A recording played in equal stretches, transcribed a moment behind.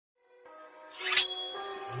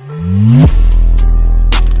Hello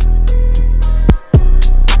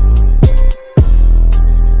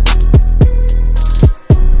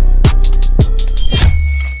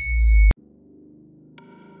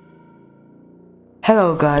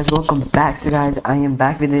guys, welcome back. So guys, I am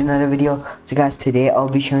back with another video. So guys, today I'll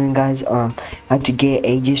be showing you guys how to get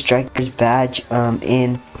AJ Striker's badge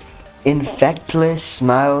in Infectious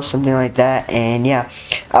Smile, something like that. And yeah,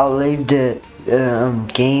 I'll leave the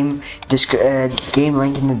game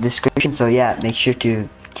link in the description. So yeah, make sure to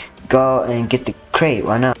go and get the crate,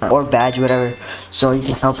 why not, or badge, whatever, so you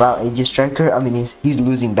can help out AJ Striker. I mean, he's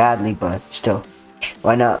losing badly, but still,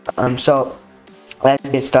 why not? So let's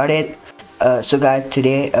get started. So guys,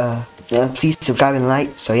 today please subscribe and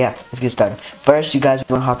like. So yeah, let's get started. First, you guys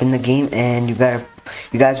want to hop in the game, and you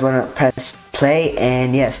guys want to press play,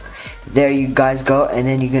 and yes, there you guys go. And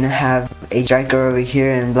then you're gonna have a striker over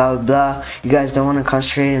here and blah blah blah. You guys don't want to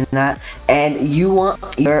concentrate on that, and you want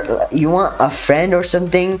a friend or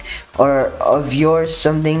something, or of yours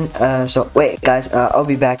something. So wait guys, I'll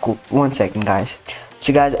be back 1 second guys.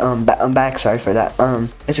 So guys, I'm back. Sorry for that.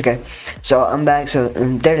 It's okay. So I'm back. So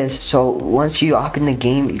there it is. So once you hop in the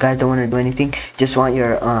game, you guys don't want to do anything. Just want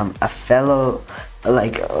your a fellow,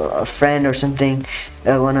 like a friend or something.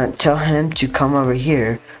 Want to tell him to come over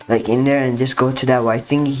here, like in there, and just go to that white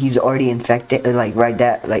thing. He's already infected. Like right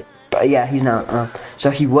that, like yeah, he's not. So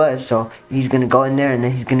he was. So he's gonna go in there, and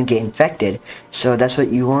then he's gonna get infected. So that's what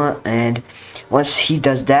you want. And once he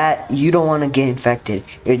does that, you don't want to get infected.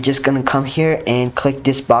 You're just gonna come here and click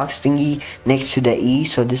this box thingy next to the E.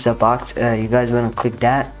 So this is a box. You guys want to click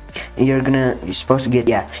that, and you're supposed to get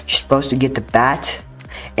the bat.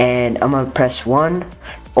 And I'm gonna press 1,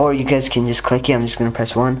 or you guys can just click it. I'm just gonna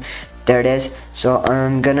press 1. There it is. So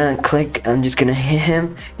I'm gonna click. I'm just gonna hit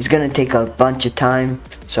him. It's gonna take a bunch of time.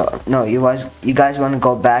 So no, you guys want to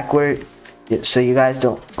go backward, so you guys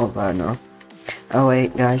don't. Oh god, no. Oh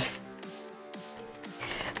wait, guys.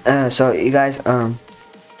 So you guys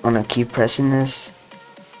wanna keep pressing this.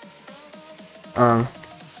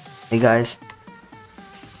 Hey guys.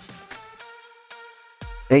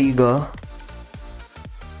 There you go.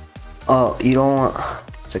 Oh, you don't want.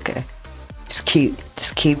 It's okay. Just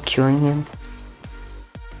keep killing him.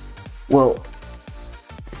 Well,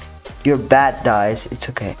 your bat dies. It's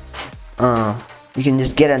okay. You can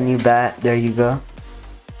just get a new bat. There you go.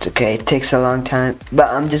 It's okay. It takes a long time, but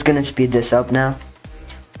I'm just gonna speed this up now.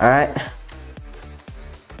 Alright.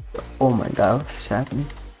 Oh my god, what's happening?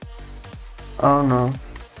 Oh no.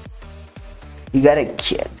 You gotta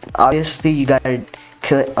kill. Obviously, you gotta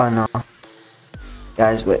kill it. Oh no.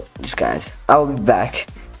 Guys, wait. Just guys. I'll be back.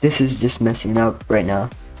 This is just messing up right now.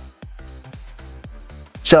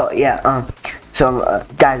 So yeah.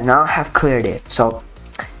 Guys, now I have cleared it. So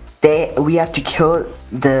we have to kill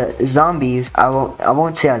the zombies. I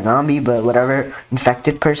won't say a zombie, but whatever,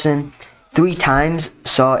 infected person, 3 times.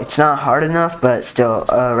 So it's not hard enough, but still,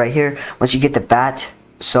 right here, once you get the bat.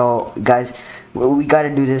 So guys, we gotta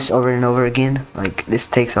do this over and over again. Like, this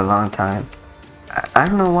takes a long time. I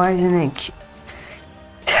don't know why didn't it.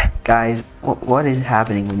 Guys, what is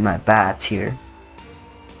happening with my bats here?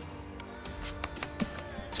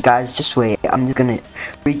 Guys, just wait. I'm just gonna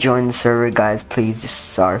rejoin the server, guys. Please,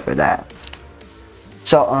 just sorry for that.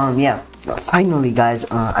 So yeah, finally guys,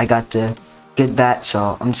 I got the good bat.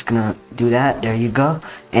 So I'm just gonna do that. There you go.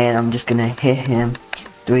 And I'm just gonna hit him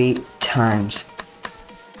 3 times.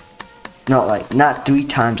 No, like not 3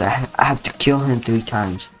 times. I have to kill him 3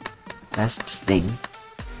 times. That's the thing.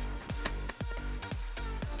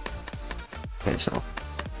 Okay, so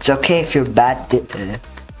it's okay if your bat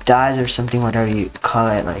dies or something, whatever you call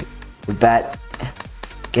it. Like, your bat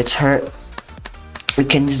gets hurt, we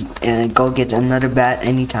can just go get another bat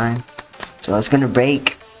anytime. So it's gonna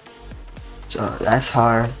break. So that's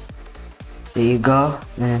hard. There you go,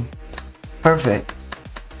 and perfect.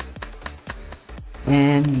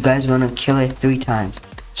 And you guys wanna kill it 3 times.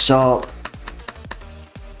 So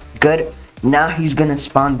good. Now he's gonna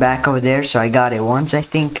spawn back over there. So I got it once, I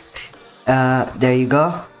think. There you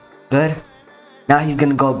go. Good. Now he's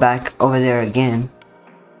gonna go back over there again.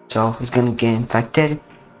 So he's gonna get infected.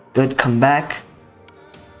 Good, come back.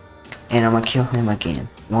 And I'm gonna kill him again.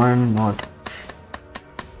 1 more time.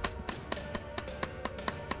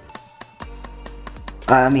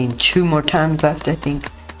 I mean 2 more times left, I think.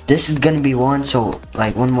 This is gonna be 1, so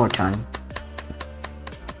like 1 more time.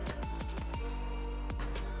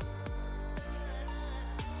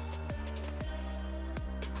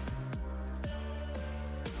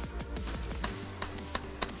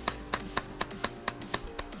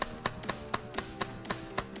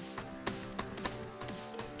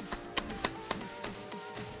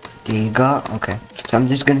 There you go. Okay, So I'm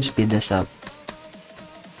just gonna speed this up.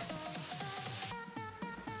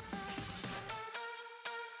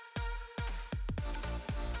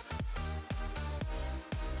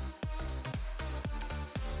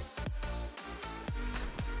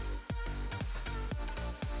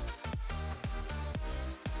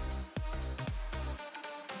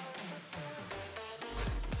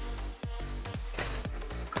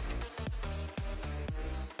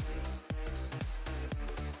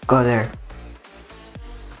 Go there.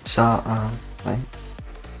 So wait.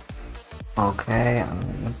 Okay,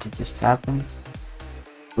 what did just happen?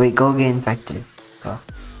 Wait, go get infected. Go.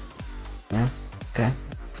 Yeah. Okay.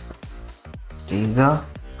 There you go.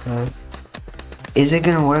 Good. Is it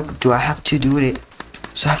gonna work? Do I have to do it?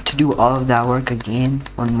 So I have to do all of that work again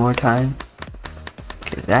one more time?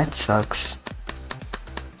 Okay, that sucks.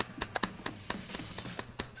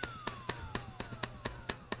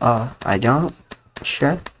 Oh, I don't?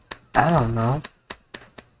 Sure. I don't know.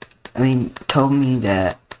 I mean, told me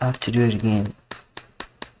that I have to do it again.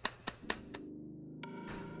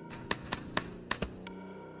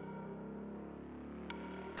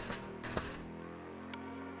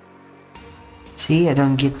 See, I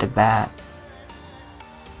don't get the badge,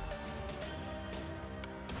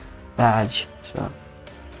 so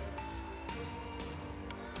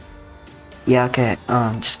yeah, okay,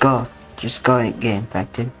 just go and get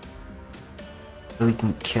infected so we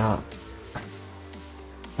can kill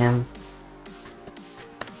him.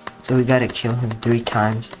 So we gotta kill him 3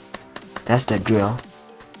 times. That's the drill.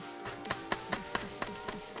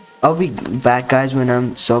 I'll be back, guys, when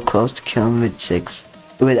I'm so close to killing him with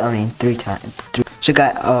 3 times. So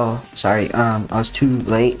guys, oh sorry, I was too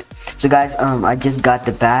late. So guys, I just got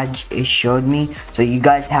the badge. It showed me. So you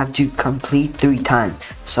guys have to complete 3 times.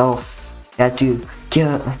 So you have to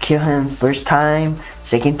kill him first time,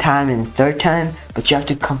 second time, and third time. But you have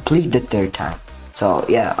to complete the 3rd time. So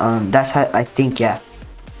yeah, that's how I think. Yeah,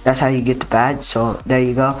 that's how you get the badge. So there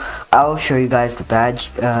you go. I'll show you guys the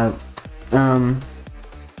badge.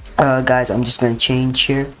 Guys, I'm just gonna change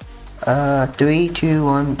here. 3, 2,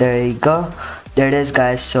 1. There you go. There it is,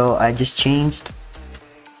 guys. So I just changed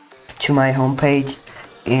to my homepage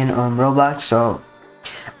in Roblox. So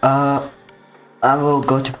I will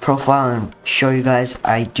go to profile and show you guys.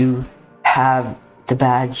 I do have the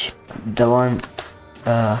badge, the one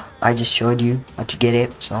I just showed you how to get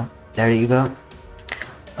it. So there you go.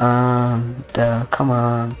 Come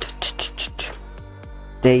on,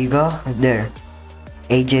 there you go. There,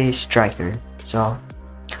 AJ Striker. So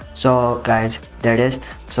guys, there it is.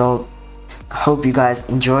 So hope you guys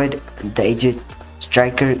enjoyed the AJ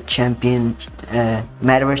Striker champion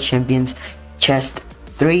Metaverse champions chest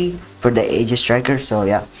 3 for the AJ Striker. So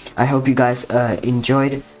yeah, I hope you guys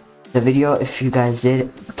enjoyed the video. If you guys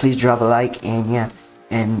did, please drop a like, and yeah,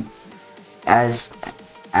 and as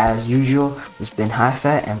usual, it's been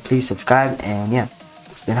Hi-Fi, and please subscribe, and yeah,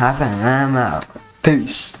 it's been Hi-Fi, and I'm out.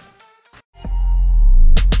 Peace.